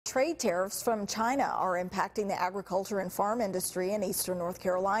Trade tariffs from China are impacting the agriculture and farm industry in eastern North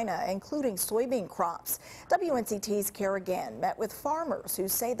Carolina, including soybean crops. WNCT's Kara Gann met with farmers who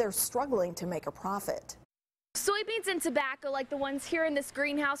say they're struggling to make a profit. Soybeans and tobacco, like the ones here in this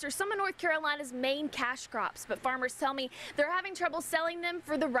greenhouse, are some of North Carolina's main cash crops, but farmers tell me they're having trouble selling them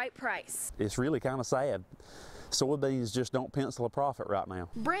for the right price. It's really kind of sad. Soybeans just don't pencil a profit right now.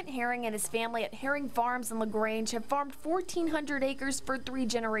 Brent Herring and his family at Herring Farms in LaGrange have farmed 1,400 acres for 3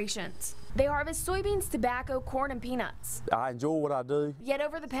 generations. They harvest soybeans, tobacco, corn, and peanuts. I enjoy what I do. Yet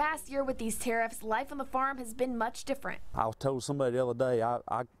over the past year with these tariffs, life on the farm has been much different. I told somebody the other day,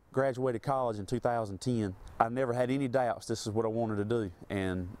 I graduated college in 2010. I never had any doubts this is what I wanted to do,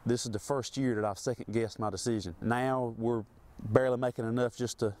 and this is the first year that I've second-guessed my decision. Now we're barely making enough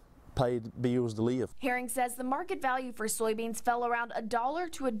just to pay bills to live. Herring says the market value for soybeans fell around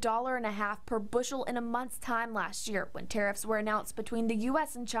 $1 to $1.50 per bushel in a month's time last year when tariffs were announced between the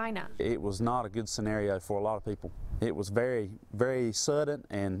U.S. and China. It was not a good scenario for a lot of people. It was very, very sudden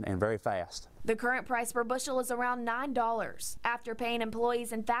and very fast. The current price per bushel is around $9. After paying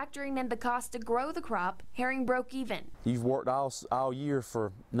employees and factoring in the cost to grow the crop, Herring broke even. You've worked all year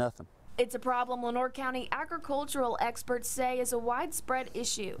for nothing. It's a problem Lenoir County agricultural experts say is a widespread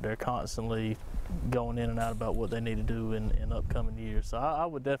issue. They're constantly going in and out about what they need to do in upcoming years. So I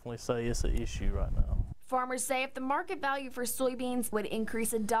would definitely say it's an issue right now. Farmers say if the market value for soybeans would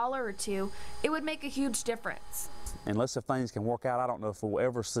increase $1 or $2, it would make a huge difference. Unless if things can work out, I don't know if we'll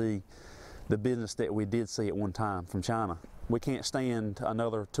ever see the business that we did see at one time from China. We can't stand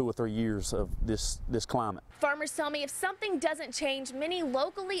another 2 or 3 years of this climate. Farmers tell me if something doesn't change, many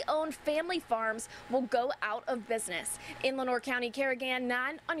locally owned family farms will go out of business. In Lenoir County, Kara Gann,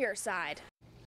 9 on your side.